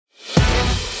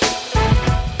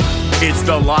It's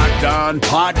the Locked On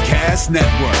Podcast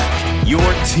Network, your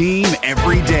team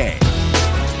every day.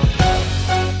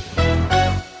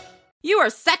 You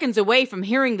are seconds away from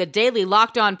hearing the daily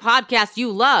Locked On podcast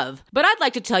you love, but I'd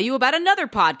like to tell you about another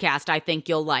podcast I think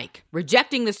you'll like.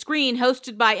 Rejecting the Screen,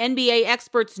 hosted by NBA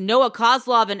experts Noah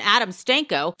Kozlov and Adam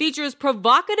Stanko, features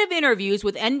provocative interviews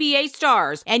with NBA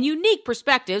stars and unique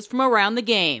perspectives from around the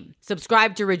game.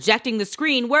 Subscribe to Rejecting the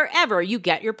Screen wherever you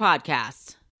get your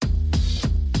podcasts.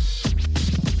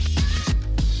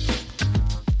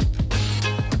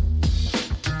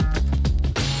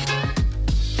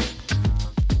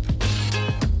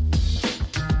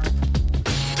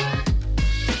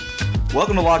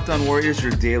 Welcome to Locked On Warriors,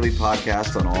 your daily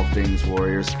podcast on all things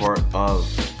Warriors, part of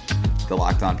the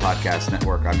Locked On Podcast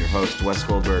Network. I'm your host, Wes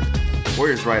Goldberg,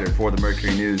 Warriors writer for the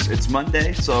Mercury News. It's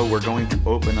Monday, so we're going to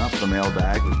open up the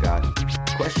mailbag. We've got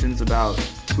questions about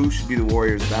who should be the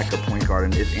Warriors' backup point guard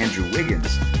and if Andrew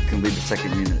Wiggins can lead the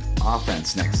second unit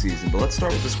offense next season. But let's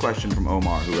start with this question from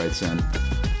Omar, who writes in,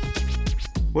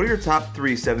 what are your top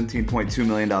three $17.2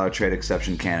 million trade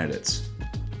exception candidates?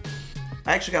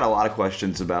 I actually got a lot of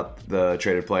questions about the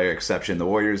traded player exception. The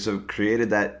Warriors have created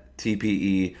that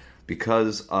TPE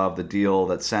because of the deal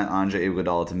that sent Andre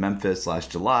Iguodala to Memphis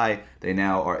last July. They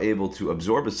now are able to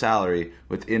absorb a salary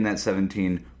within that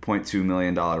 $17.2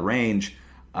 million range.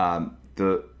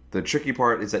 The tricky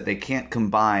part is that they can't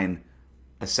combine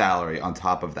a salary on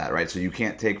top of that, right? So you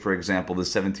can't take, for example, the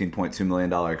 $17.2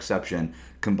 million exception,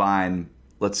 combine,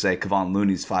 let's say, Kevon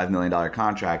Looney's $5 million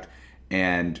contract,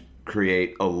 and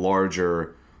create a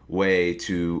larger way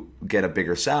to get a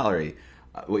bigger salary.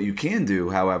 What you can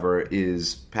do, however,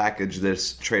 is package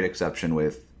this trade exception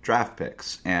with draft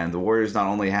picks. And the Warriors not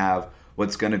only have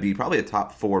what's going to be probably a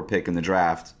top 4 pick in the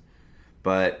draft,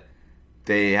 but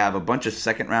they have a bunch of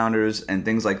second rounders and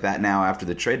things like that now after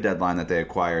the trade deadline that they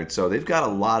acquired. So they've got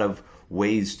a lot of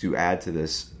ways to add to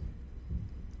this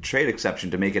trade exception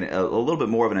to make it a little bit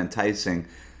more of an enticing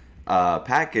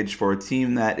package for a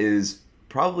team that is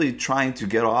probably trying to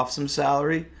get off some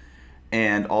salary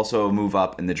and also move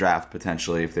up in the draft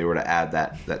potentially if they were to add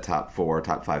that top 4,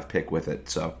 top 5 pick with it.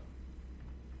 So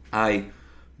I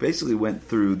basically went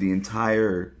through the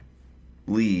entire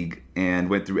league and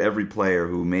went through every player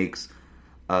who makes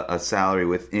a salary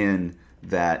within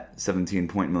that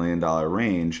 $17 million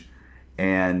range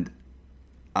and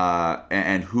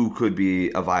who could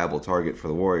be a viable target for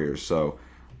the Warriors. So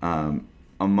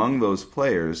among those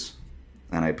players,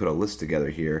 and I put a list together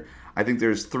here, I think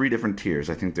there's 3 different tiers.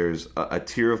 I think there's a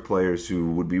tier of players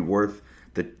who would be worth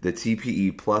the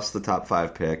TPE plus the top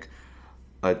 5 pick,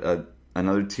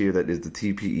 another tier that is the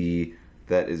TPE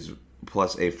that is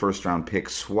plus a first-round pick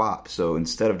swap. So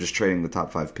instead of just trading the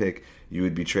top 5 pick, you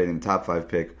would be trading the top 5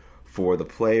 pick for the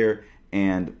player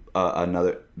and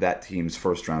that team's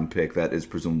first-round pick that is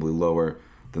presumably lower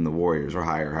than the Warriors, or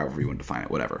higher, however you want to define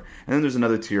it, whatever. And then there's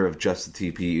another tier of just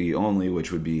the TPE only,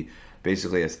 which would be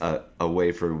basically a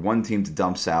way for one team to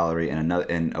dump salary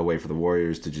and a way for the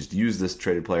Warriors to just use this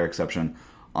traded player exception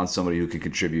on somebody who can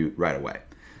contribute right away.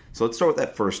 So let's start with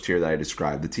that first tier that I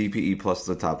described, the TPE plus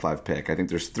the top 5 pick. I think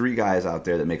there's 3 guys out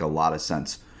there that make a lot of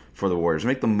sense for the Warriors,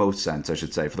 make the most sense, I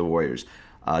should say, for the Warriors.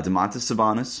 Domantas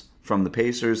Sabonis from the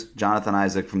Pacers, Jonathan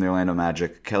Isaac from the Orlando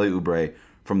Magic, Kelly Oubre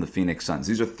from the Phoenix Suns.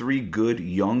 These are 3 good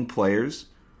young players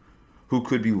who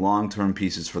could be long-term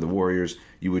pieces for the Warriors.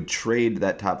 You would trade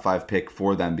that top 5 pick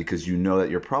for them because you know that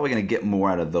you're probably going to get more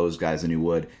out of those guys than you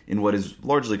would in what is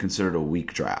largely considered a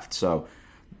weak draft. So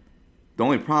the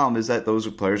only problem is that those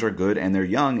players are good and they're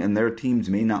young, and their teams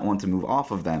may not want to move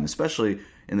off of them, especially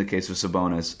in the case of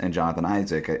Sabonis and Jonathan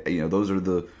Isaac. Those are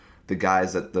the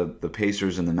guys that the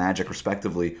Pacers and the Magic,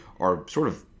 respectively, are sort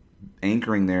of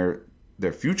anchoring their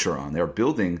future on. They're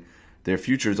building their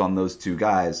futures on those 2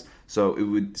 guys. So it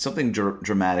would something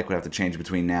dramatic would have to change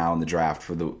between now and the draft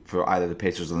for either the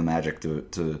Pacers or the Magic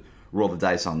to roll the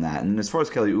dice on that. And as far as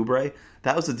Kelly Oubre,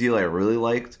 that was the deal I really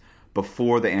liked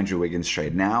before the Andrew Wiggins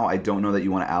trade. Now I don't know that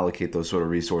you want to allocate those sort of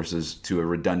resources to a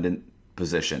redundant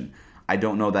position. I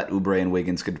don't know that Oubre and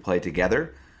Wiggins could play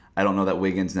together. I don't know that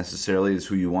Wiggins necessarily is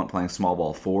who you want playing small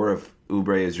ball 4 if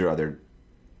Oubre is your other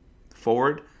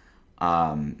forward.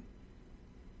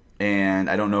 And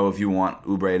I don't know if you want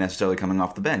Oubre necessarily coming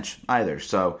off the bench either.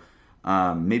 So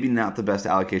maybe not the best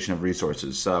allocation of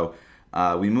resources. So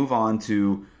we move on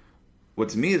to what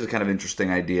to me is a kind of interesting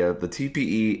idea, the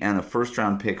TPE and a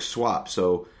first-round pick swap.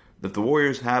 So if the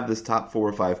Warriors have this top 4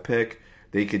 or 5 pick,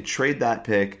 they could trade that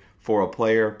pick for a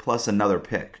player plus another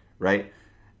pick, right?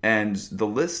 And the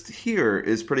list here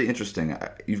is pretty interesting.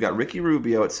 You've got Ricky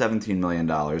Rubio at $17 million,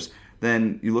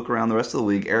 then you look around the rest of the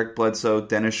league, Eric Bledsoe,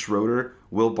 Dennis Schroeder,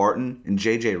 Will Barton, and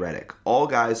J.J. Redick. All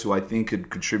guys who I think could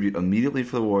contribute immediately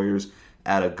for the Warriors,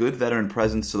 add a good veteran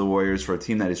presence to the Warriors for a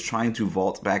team that is trying to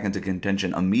vault back into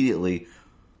contention immediately,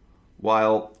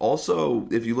 while also,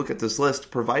 if you look at this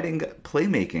list, providing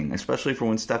playmaking, especially for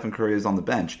when Stephen Curry is on the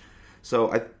bench.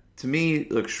 So to me,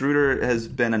 look, Schroeder has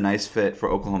been a nice fit for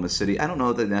Oklahoma City. I don't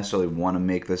know that they necessarily want to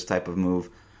make this type of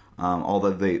move, although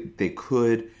they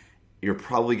could. You're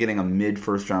probably getting a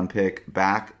mid-first round pick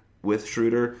back with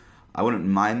Schroeder. I wouldn't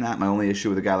mind that. My only issue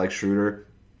with a guy like Schroeder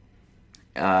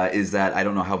is that I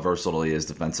don't know how versatile he is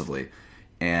defensively.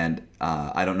 And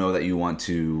I don't know that you want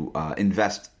to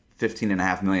invest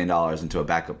 $15.5 million into a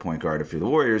backup point guard if you're the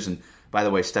Warriors. And by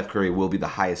the way, Steph Curry will be the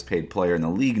highest paid player in the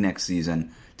league next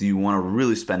season. Do you want to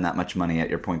really spend that much money at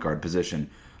your point guard position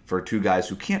for two guys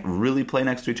who can't really play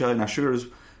next to each other? Now, Schroeder's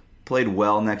played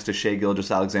well next to Shai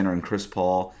Gilgeous-Alexander and Chris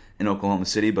Paul in Oklahoma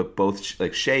City, but both,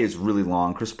 like, Shai is really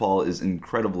long. Chris Paul is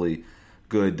incredibly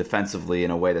good defensively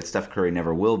in a way that Steph Curry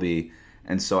never will be.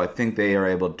 And so I think they are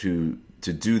able to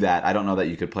do that. I don't know that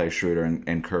you could play Schroeder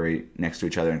and Curry next to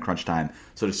each other in crunch time.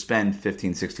 So to spend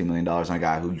 $15, $16 million on a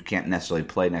guy who you can't necessarily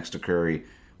play next to Curry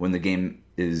when the game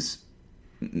is,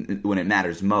 when it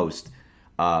matters most,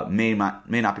 may not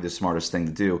be the smartest thing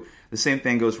to do. The same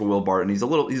thing goes for Will Barton. He's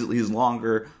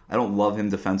longer. I don't love him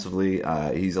defensively.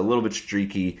 He's a little bit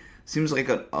streaky. Seems like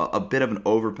a bit of an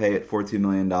overpay at $14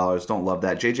 million. Don't love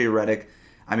that. J.J. Redick,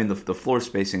 I mean, the floor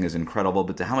spacing is incredible,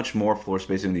 but how much more floor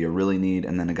spacing do you really need?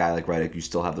 And then a guy like Redick, you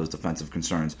still have those defensive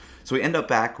concerns. So we end up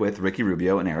back with Ricky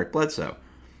Rubio and Eric Bledsoe.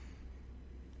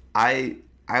 I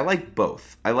like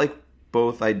both. I like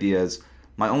both ideas.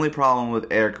 My only problem with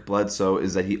Eric Bledsoe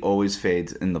is that he always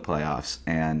fades in the playoffs.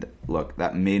 And look,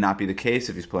 that may not be the case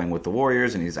if he's playing with the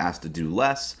Warriors and he's asked to do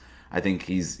less. I think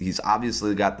he's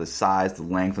obviously got the size, the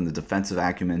length, and the defensive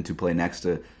acumen to play next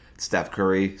to Steph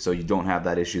Curry, so you don't have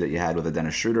that issue that you had with a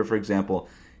Dennis Schroeder, for example.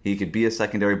 He could be a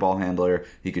secondary ball handler.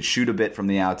 He could shoot a bit from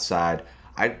the outside.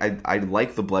 I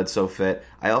like the Bledsoe fit.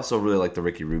 I also really like the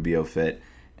Ricky Rubio fit.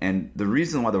 And the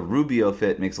reason why the Rubio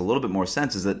fit makes a little bit more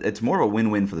sense is that it's more of a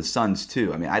win-win for the Suns,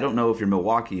 too. I mean, I don't know if you're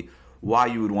Milwaukee, why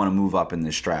you would want to move up in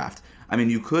this draft. I mean,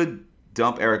 you could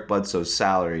dump Eric Bledsoe's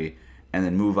salary and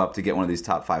then move up to get one of these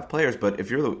top 5 players. But if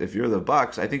you're the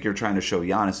Bucks, I think you're trying to show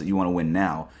Giannis that you want to win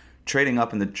now. Trading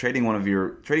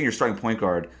your starting point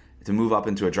guard to move up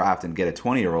into a draft and get a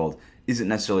 20-year-old isn't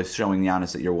necessarily showing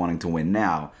Giannis that you're wanting to win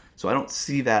now. So I don't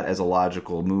see that as a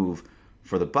logical move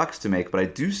for the Bucks to make, but I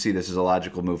do see this as a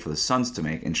logical move for the Suns to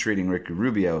make in trading Ricky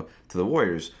Rubio to the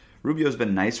Warriors. Rubio's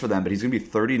been nice for them, but he's going to be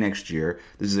 30 next year.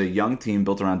 This is a young team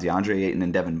built around DeAndre Ayton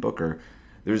and Devin Booker.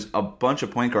 There's a bunch of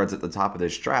point guards at the top of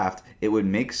this draft. It would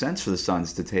make sense for the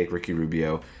Suns to take Ricky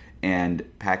Rubio and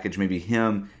package maybe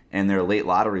him and their late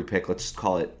lottery pick. Let's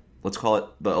call it the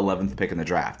 11th pick in the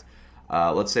draft.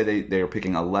 Let's say they're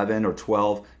picking 11 or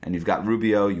 12, and you've got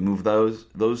Rubio. You move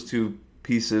those two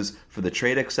pieces for the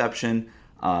trade exception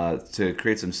to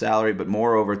create some salary, but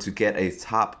moreover to get a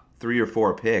top 3 or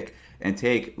 4 pick and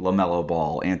take LaMelo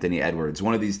Ball, Anthony Edwards,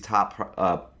 one of these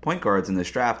top point guards in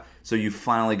this draft. So you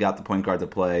finally got the point guard to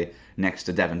play next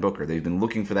to Devin Booker. They've been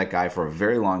looking for that guy for a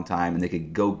very long time, and they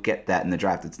could go get that in the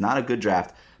draft. It's not a good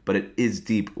draft, but it is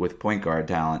deep with point guard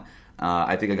talent.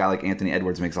 I think a guy like Anthony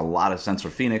Edwards makes a lot of sense for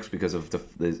Phoenix because of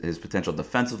his potential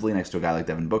defensively next to a guy like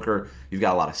Devin Booker. You've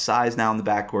got a lot of size now in the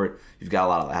backcourt. You've got a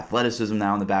lot of athleticism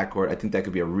now in the backcourt. I think that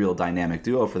could be a real dynamic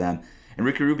duo for them. And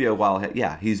Ricky Rubio, while,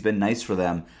 he's been nice for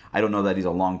them, I don't know that he's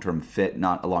a long-term fit,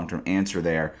 not a long-term answer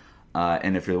there.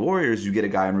 And if you're the Warriors, you get a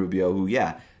guy in Rubio who,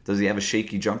 does he have a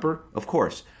shaky jumper? Of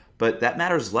course. But that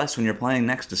matters less when you're playing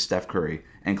next to Steph Curry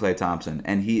and Klay Thompson.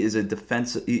 And he is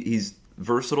he's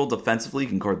versatile defensively. He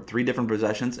can guard 3 different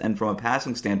possessions. And from a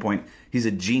passing standpoint, he's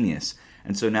a genius.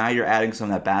 And so now you're adding some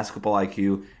of that basketball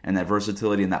IQ and that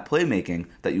versatility and that playmaking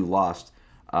that you lost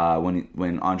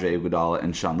when Andre Iguodala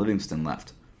and Sean Livingston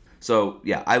left. So,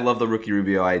 I love the Ricky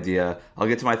Rubio idea. I'll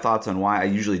get to my thoughts on why I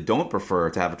usually don't prefer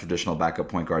to have a traditional backup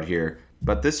point guard here.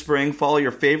 But this spring, follow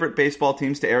your favorite baseball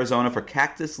teams to Arizona for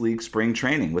Cactus League spring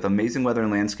training. With amazing weather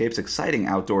and landscapes, exciting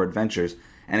outdoor adventures,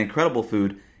 and incredible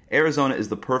food, Arizona is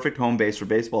the perfect home base for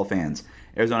baseball fans.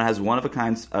 Arizona has a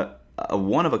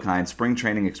one-of-a-kind spring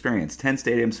training experience. 10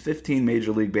 stadiums, 15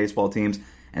 Major League Baseball teams,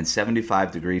 and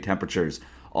 75-degree temperatures.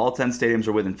 All 10 stadiums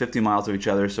are within 50 miles of each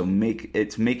other, so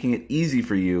it's making it easy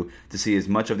for you to see as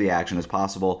much of the action as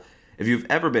possible. If you've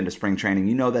ever been to spring training,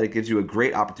 you know that it gives you a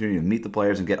great opportunity to meet the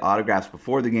players and get autographs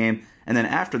before the game, and then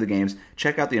after the games,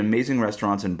 check out the amazing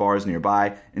restaurants and bars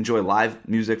nearby, enjoy live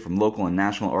music from local and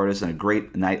national artists, and a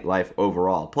great nightlife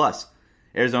overall. Plus,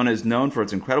 Arizona is known for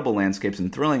its incredible landscapes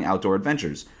and thrilling outdoor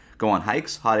adventures. Go on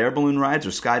hikes, hot air balloon rides,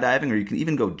 or skydiving, or you can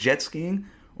even go jet skiing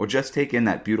or just take in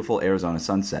that beautiful Arizona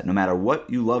sunset. No matter what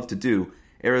you love to do,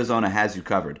 Arizona has you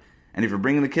covered. And if you're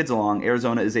bringing the kids along,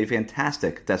 Arizona is a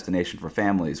fantastic destination for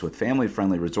families with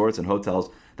family-friendly resorts and hotels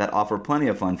that offer plenty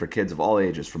of fun for kids of all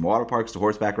ages, from water parks to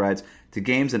horseback rides to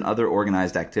games and other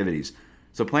organized activities.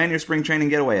 So plan your spring training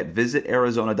getaway at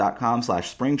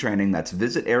visitarizona.com/spring training. That's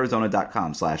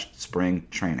visitarizona.com/spring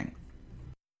training.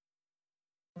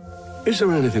 Is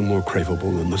there anything more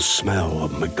craveable than the smell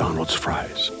of McDonald's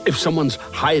fries? If someone's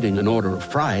hiding an order of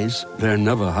fries, they're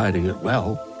never hiding it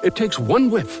well. It takes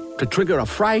one whiff to trigger a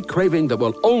fry craving that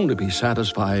will only be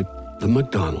satisfied the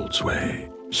McDonald's way.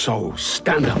 So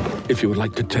stand up if you would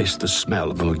like to taste the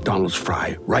smell of a McDonald's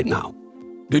fry right now.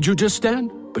 Did you just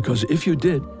stand? Because if you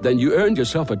did, then you earned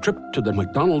yourself a trip to the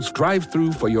McDonald's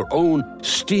drive-thru for your own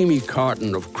steamy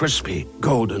carton of crispy,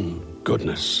 golden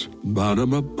goodness.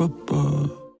 Ba-da-ba-ba-ba.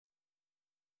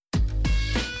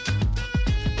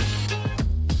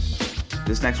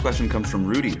 This next question comes from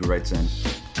Rudy, who writes in,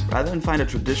 rather than find a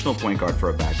traditional point guard for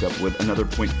a backup, would another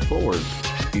point forward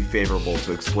be favorable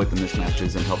to exploit the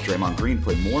mismatches and help Draymond Green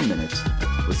play more minutes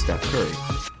with Steph Curry?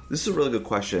 This is a really good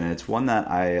question, and it's one that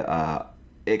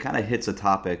it kind of hits a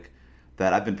topic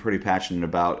that I've been pretty passionate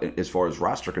about as far as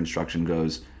roster construction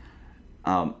goes.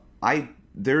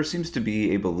 There seems to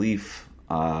be a belief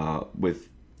with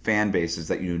fan bases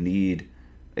that you need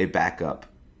a backup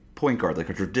point guard, like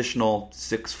a traditional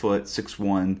 6 foot,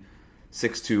 6'1",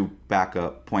 6'2"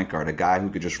 backup point guard, a guy who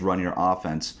could just run your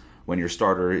offense when your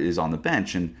starter is on the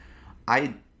bench. And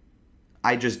I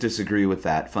just disagree with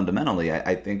that fundamentally.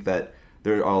 I think that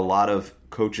there are a lot of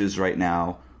coaches right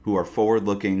now who are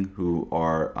forward-looking, who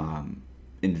are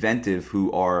inventive,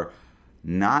 who are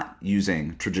not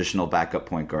using traditional backup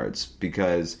point guards,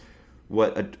 because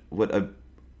what a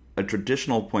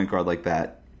traditional point guard like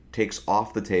that takes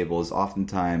off the table is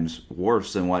oftentimes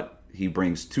worse than what he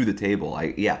brings to the table.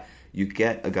 You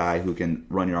get a guy who can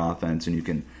run your offense and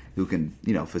who can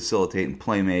facilitate and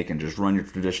play make and just run your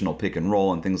traditional pick and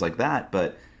roll and things like that,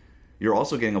 but you're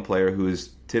also getting a player who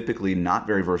is typically not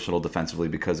very versatile defensively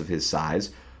because of his size,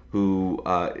 who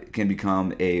can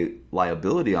become a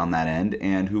liability on that end,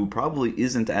 and who probably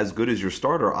isn't as good as your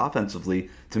starter offensively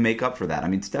to make up for that. I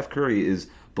mean, Steph Curry is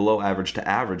below average to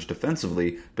average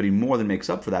defensively, but he more than makes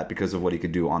up for that because of what he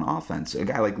could do on offense. A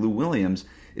guy like Lou Williams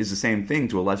is the same thing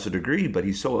to a lesser degree, but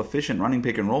he's so efficient running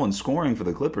pick and roll and scoring for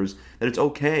the Clippers that it's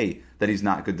okay that he's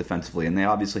not good defensively. And they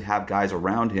obviously have guys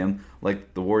around him,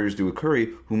 like the Warriors do with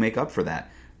Curry, who make up for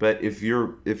that. But if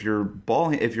your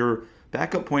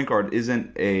backup point guard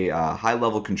isn't a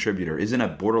high-level contributor, isn't a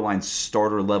borderline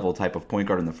starter-level type of point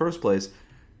guard in the first place,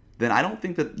 then I don't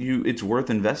think that it's worth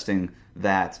investing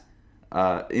that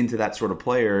into that sort of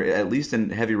player, at least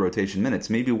in heavy rotation minutes.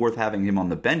 Maybe worth having him on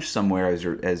the bench somewhere as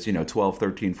 12th,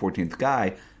 13th, 14th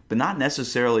guy, but not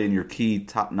necessarily in your key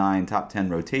top 9, top 10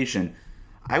 rotation.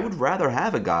 I would rather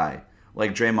have a guy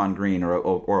like Draymond Green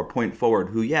or a point forward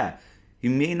who, he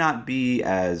may not be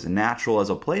as natural as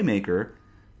a playmaker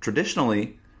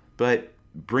traditionally, but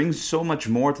brings so much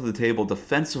more to the table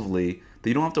defensively that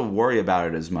you don't have to worry about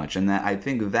it as much. And that I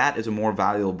think that is a more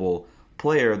valuable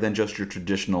player than just your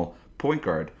traditional point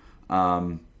guard,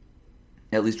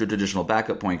 at least your traditional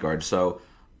backup point guard. So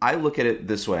I look at it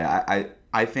this way.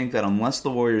 I think that unless the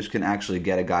Warriors can actually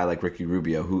get a guy like Ricky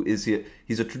Rubio,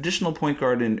 he's a traditional point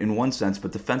guard in one sense,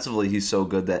 but defensively he's so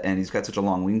good and he's got such a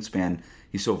long wingspan,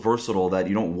 he's so versatile that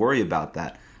you don't worry about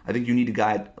that. I think you need a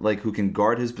guy who can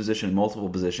guard his position in multiple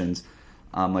positions,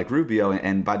 like Rubio.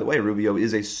 And by the way, Rubio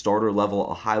is a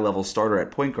high-level starter at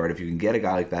point guard. If you can get a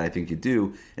guy like that, I think you do.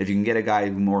 And if you can get a guy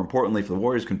who, more importantly for the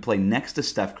Warriors, can play next to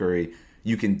Steph Curry,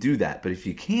 you can do that. But if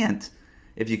you can't,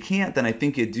 then I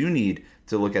think you do need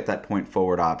to look at that point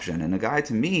forward option. And a guy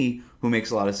to me who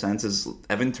makes a lot of sense is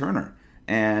Evan Turner.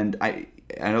 And I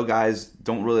know guys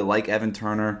don't really like Evan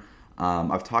Turner.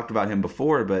 I've talked about him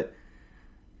before, but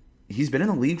he's been in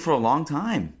the league for a long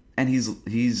time, and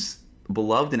he's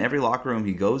beloved in every locker room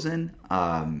he goes in.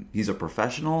 He's a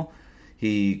professional.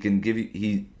 He can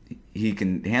he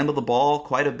can handle the ball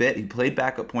quite a bit. He played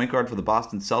backup point guard for the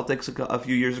Boston Celtics a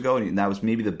few years ago, and that was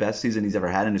maybe the best season he's ever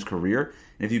had in his career.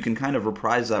 And if you can kind of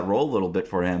reprise that role a little bit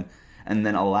for him, and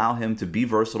then allow him to be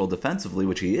versatile defensively,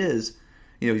 which he is,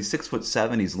 he's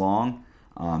 6'7", he's long.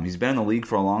 He's been in the league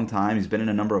for a long time. He's been in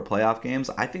a number of playoff games.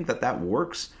 I think that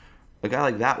works. A guy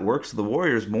like that works for the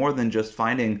Warriors more than just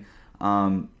finding,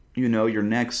 your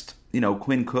next,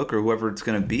 Quinn Cook or whoever it's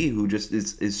going to be, who just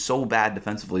is so bad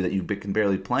defensively that you can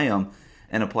barely play him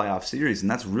in a playoff series. And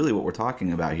that's really what we're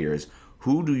talking about here is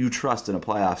who do you trust in a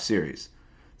playoff series?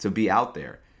 to be out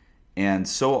there. And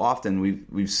so often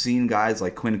we've seen guys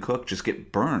like Quinn Cook just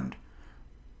get burned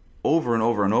over and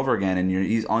over and over again, and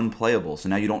he's unplayable. So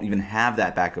now you don't even have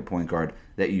that backup point guard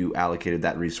that you allocated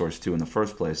that resource to in the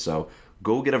first place. So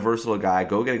go get a versatile guy.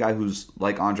 Go get a guy who's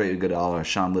like Andre Iguodala or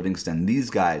Sean Livingston.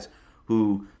 These guys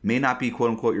who may not be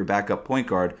quote-unquote your backup point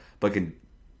guard, but can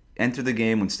enter the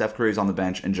game when Steph Curry's on the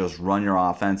bench and just run your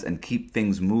offense and keep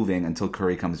things moving until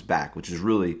Curry comes back, which is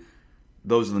really,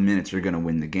 those are the minutes you're going to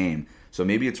win the game. So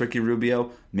maybe it's Ricky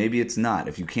Rubio, maybe it's not.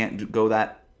 If you can't go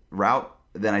that route,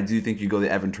 then I do think you go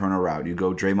the Evan Turner route. You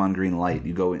go Draymond Green light.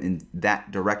 You go in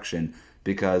that direction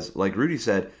because, like Rudy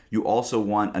said, you also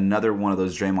want another one of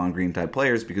those Draymond Green type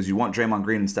players because you want Draymond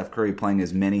Green and Steph Curry playing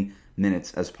as many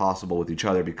minutes as possible with each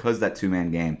other because that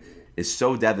two-man game is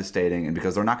so devastating and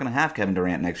because they're not going to have Kevin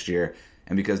Durant next year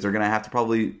and because they're going to have to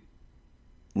probably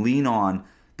lean on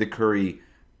the Curry,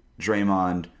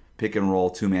 Draymond, pick-and-roll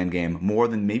two-man game more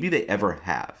than maybe they ever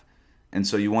have. And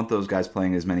so you want those guys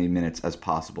playing as many minutes as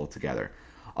possible together.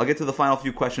 I'll get to the final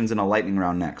few questions in a lightning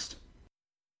round next.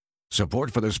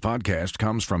 Support for this podcast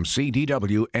comes from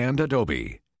CDW and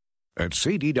Adobe. At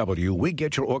CDW, we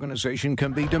get your organization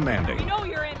can be demanding. We know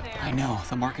you're in there. I know.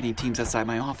 The marketing team's outside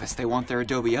my office. They want their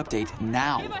Adobe update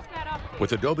now. Give us that update.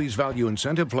 With Adobe's value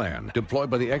incentive plan, deployed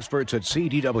by the experts at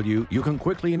CDW, you can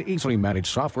quickly and easily manage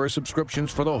software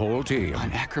subscriptions for the whole team.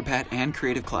 On Acrobat and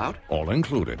Creative Cloud? All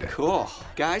included. Cool.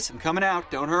 Guys, I'm coming out.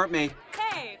 Don't hurt me.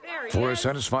 Hey, there he For a is.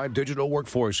 satisfied digital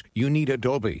workforce, you need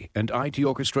Adobe and IT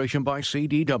orchestration by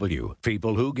CDW.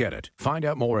 People who get it. Find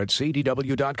out more at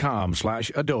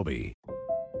cdw.com/Adobe.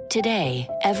 Today,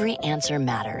 every answer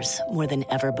matters more than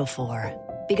ever before.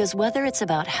 Because whether it's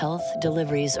about health,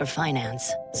 deliveries, or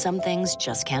finance, some things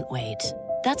just can't wait.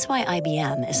 That's why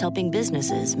IBM is helping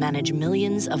businesses manage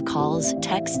millions of calls,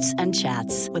 texts, and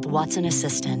chats with Watson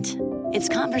Assistant. It's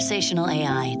conversational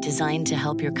AI designed to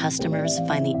help your customers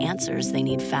find the answers they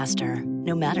need faster,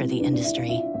 no matter the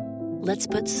industry. Let's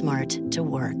put smart to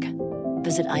work.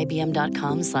 Visit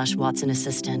IBM.com/Watson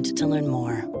Assistant to learn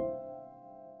more.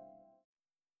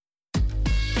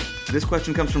 This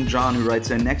question comes from John, who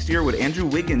writes in, next year, would Andrew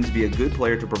Wiggins be a good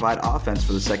player to provide offense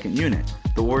for the second unit?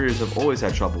 The Warriors have always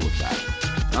had trouble with that.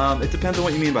 It depends on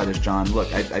what you mean by this, John. Look,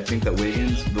 I think that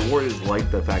the Warriors like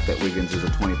the fact that Wiggins is a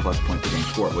 20-plus point per game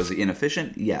scorer. Was he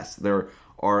inefficient? Yes. You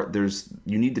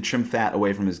need to trim fat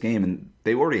away from his game, and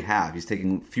they already have. He's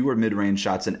taking fewer mid-range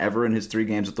shots than ever in his 3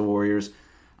 games with the Warriors.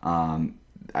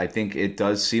 I think it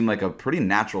does seem like a pretty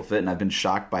natural fit, and I've been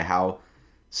shocked by how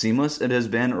seamless it has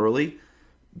been early.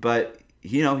 But,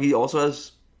 he also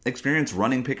has experience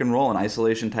running pick and roll and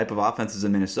isolation type of offenses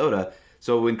in Minnesota.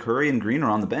 So when Curry and Green are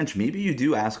on the bench, maybe you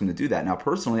do ask him to do that. Now,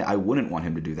 personally, I wouldn't want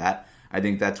him to do that. I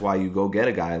think that's why you go get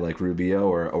a guy like Rubio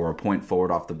or a point forward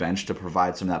off the bench to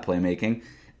provide some of that playmaking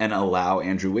and allow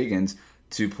Andrew Wiggins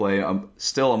to play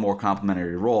still a more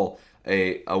complementary role,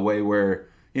 a way where,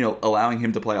 allowing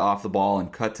him to play off the ball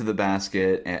and cut to the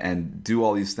basket and do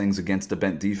all these things against a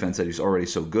bent defense that he's already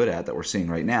so good at that we're seeing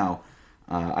right now.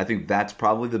 I think that's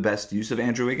probably the best use of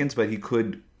Andrew Wiggins, but he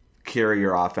could carry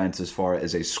your offense as far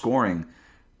as a scoring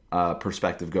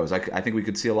perspective goes. I think we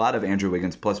could see a lot of Andrew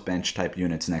Wiggins plus bench type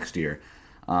units next year.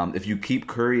 If you keep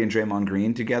Curry and Draymond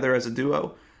Green together as a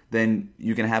duo, then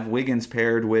you can have Wiggins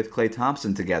paired with Klay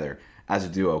Thompson together as a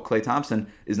duo. Klay Thompson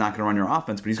is not going to run your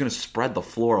offense, but he's going to spread the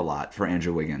floor a lot for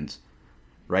Andrew Wiggins.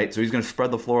 Right? So he's going to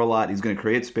spread the floor a lot. He's going to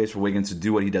create space for Wiggins to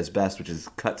do what he does best, which is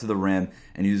cut to the rim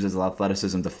and use his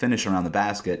athleticism to finish around the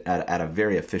basket at a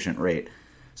very efficient rate.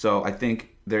 So I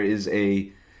think there is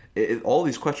all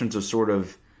these questions are sort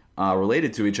of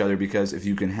related to each other because if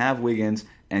you can have Wiggins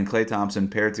and Klay Thompson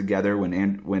paired together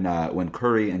when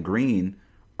Curry and Green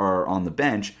are on the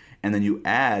bench, and then you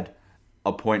add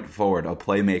a point forward, a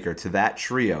playmaker to that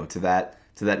trio, to that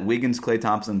Wiggins, Klay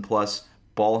Thompson plus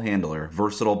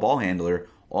versatile ball handler,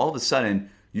 all of a sudden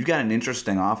you've got an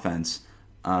interesting offense,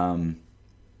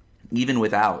 even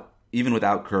without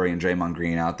Curry and Draymond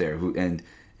Green out there.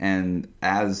 And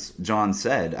as John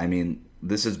said, I mean,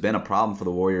 this has been a problem for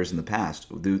the Warriors in the past.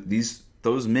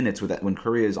 Those minutes when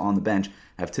Curry is on the bench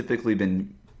have typically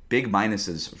been big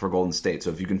minuses for Golden State. So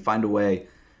if you can find a way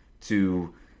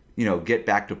to get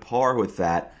back to par with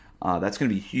that, that's going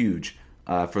to be huge.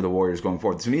 For the Warriors going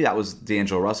forward. To me, that was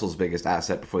D'Angelo Russell's biggest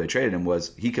asset before they traded him,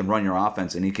 was he can run your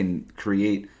offense and he can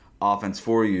create offense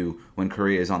for you when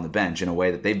Curry is on the bench in a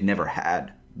way that they've never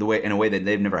had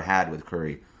with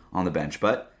Curry on the bench.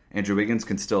 But Andrew Wiggins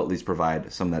can still at least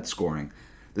provide some of that scoring.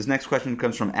 This next question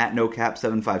comes from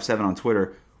 @NoCap757 on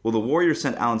Twitter. Will the Warriors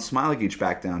send Alen Smailagić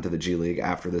back down to the G League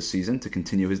after this season to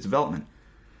continue his development?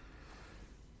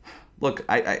 look,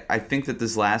 I think that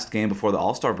this last game before the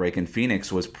All-Star break in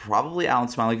Phoenix was probably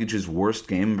Alen Smailagić's worst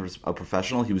game as a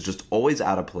professional. He was just always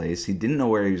out of place. He didn't know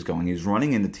where he was going. He was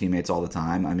running into teammates all the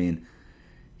time. I mean,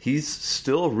 he's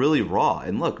still really raw.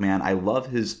 And look, man, I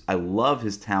love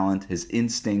his talent, his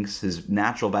instincts, his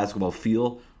natural basketball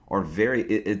feel are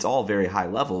it's all very high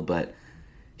level, but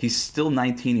he's still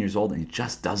 19 years old and he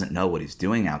just doesn't know what he's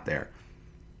doing out there.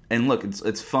 And look,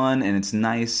 it's fun and it's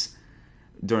nice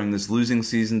during this losing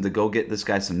season to go get this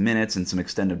guy some minutes and some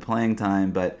extended playing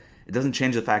time, but it doesn't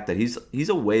change the fact that he's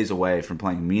a ways away from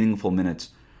playing meaningful minutes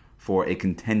for a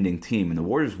contending team. And the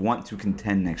Warriors want to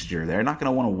contend next year. They're not going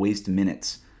to want to waste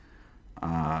minutes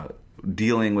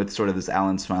dealing with sort of this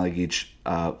Alen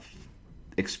Smailagić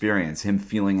experience, him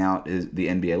feeling out the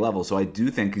NBA level. So I do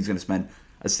think he's going to spend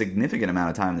a significant amount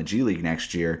of time in the G League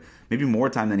next year, maybe more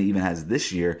time than he even has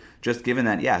this year, just given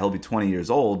that, yeah, he'll be 20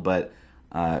 years old, but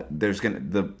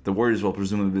the Warriors will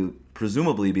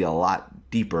presumably be a lot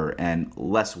deeper and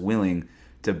less willing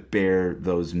to bear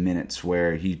those minutes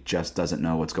where he just doesn't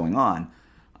know what's going on.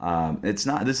 This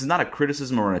is not a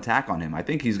criticism or an attack on him. I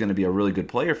think he's going to be a really good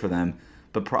player for them,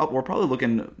 but we're probably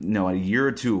looking, a year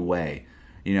or two away.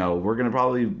 We're going to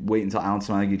probably wait until Alen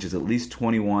Smailagić is at least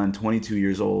 21, 22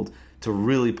 years old to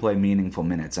really play meaningful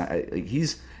minutes.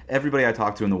 Everybody I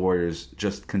talked to in the Warriors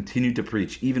just continued to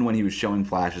preach, even when he was showing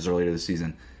flashes earlier this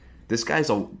season. This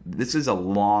is a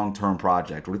long-term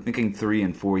project. We're thinking 3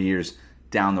 and 4 years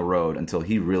down the road until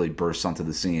he really bursts onto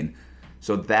the scene.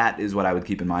 So that is what I would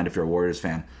keep in mind if you're a Warriors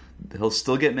fan. He'll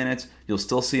still get minutes. You'll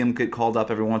still see him get called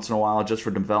up every once in a while just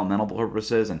for developmental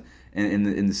purposes and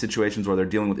in the situations where they're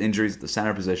dealing with injuries at the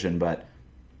center position. But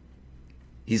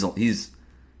he's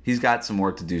got some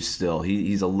work to do still.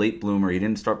 He's a late bloomer. He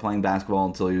didn't start playing basketball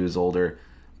until he was older.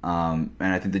 And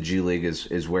I think the G League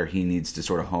is where he needs to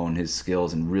sort of hone his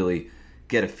skills and really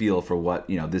get a feel for what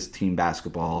this team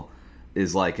basketball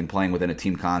is like and playing within a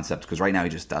team concept. Because right now he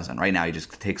just doesn't. Right now he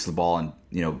just takes the ball and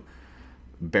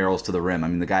barrels to the rim. I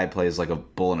mean, the guy plays like a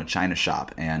bull in a china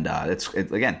shop, and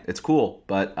it's cool,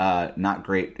 but not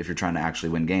great if you're trying to actually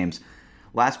win games.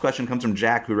 Last question comes from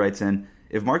Jack, who writes in,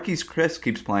 if Marquise Chris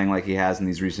keeps playing like he has in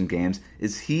these recent games,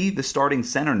 is he the starting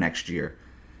center next year?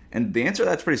 And the answer to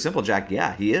that's pretty simple, Jack.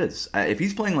 Yeah, he is. If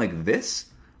he's playing like this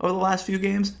over the last few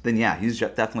games, then yeah, he's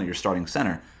definitely your starting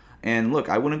center. And look,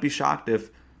 I wouldn't be shocked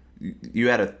if you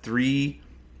had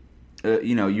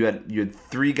you had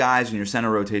 3 guys in your center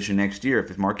rotation next year.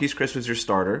 If Marquise Chris was your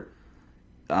starter,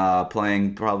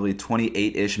 playing probably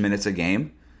 28-ish minutes a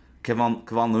game,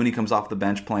 Kevon Looney comes off the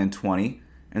bench playing 20,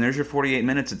 and there's your 48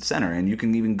 minutes at center. And you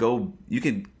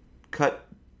can cut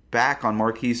back on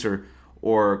Marquise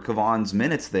or Kevon's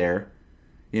minutes there.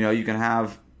 You can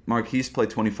have Marquise play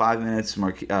 25 minutes,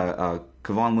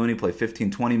 Kevon Looney play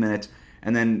 15, 20 minutes,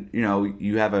 and then,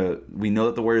 we know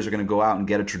that the Warriors are going to go out and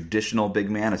get a traditional big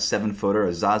man, a 7-footer,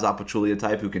 a Zaza Pachulia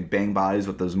type who can bang bodies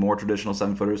with those more traditional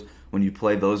 7-footers when you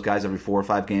play those guys every 4 or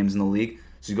 5 games in the league.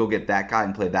 So you go get that guy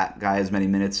and play that guy as many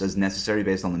minutes as necessary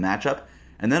based on the matchup.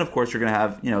 And then, of course, you're going to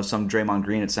have, some Draymond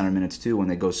Green at center minutes too when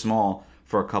they go small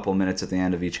for a couple minutes at the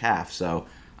end of each half. So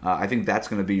I think that's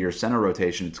going to be your center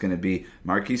rotation. It's going to be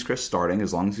Marquise Chris starting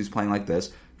as long as he's playing like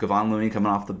this, Kevon Looney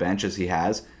coming off the bench as he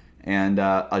has, and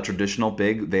a traditional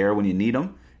big there when you need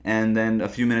him, and then a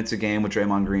few minutes a game with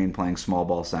Draymond Green playing small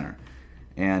ball center.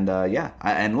 And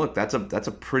look, that's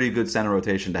a pretty good center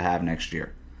rotation to have next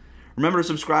year. Remember to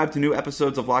subscribe to new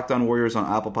episodes of Locked On Warriors on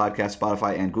Apple Podcasts,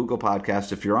 Spotify, and Google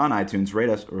Podcasts. If you're on iTunes, rate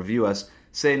us, review us,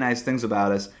 say nice things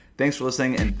about us. Thanks for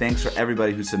listening, and thanks for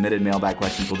everybody who submitted mailbag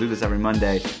questions. We'll do this every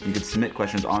Monday. You can submit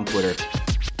questions on Twitter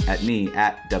at me,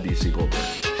 at WC Goldberg.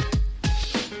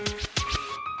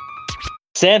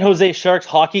 San Jose Sharks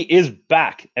hockey is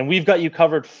back, and we've got you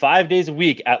covered 5 days a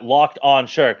week at Locked On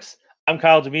Sharks. I'm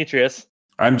Kyle Demetrius.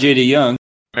 I'm JD Young.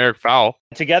 Eric Fowl.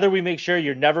 Together, we make sure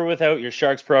you're never without your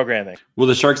Sharks programming. Will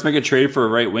the Sharks make a trade for a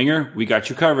right winger? We got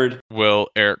you covered. Will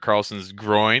Erik Karlsson's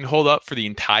groin hold up for the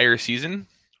entire season?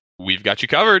 We've got you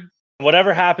covered.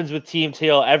 Whatever happens with Team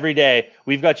Teal every day,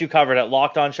 we've got you covered at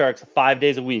Locked On Sharks 5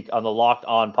 days a week on the Locked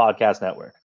On Podcast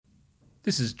Network.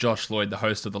 This is Josh Lloyd, the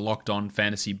host of the Locked On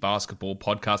Fantasy Basketball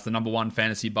Podcast, the #1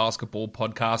 fantasy basketball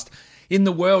podcast in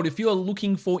the world. If you're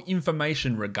looking for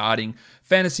information regarding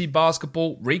fantasy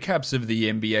basketball, recaps of the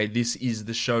NBA, this is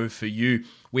the show for you.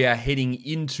 We are heading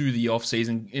into the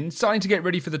off-season and starting to get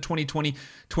ready for the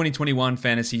 2020-2021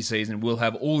 fantasy season. We'll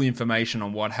have all the information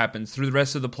on what happens through the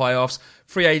rest of the playoffs,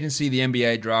 free agency, the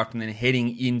NBA draft, and then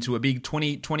heading into a big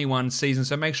 2021 season.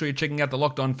 So make sure you're checking out the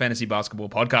Locked On Fantasy Basketball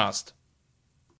Podcast.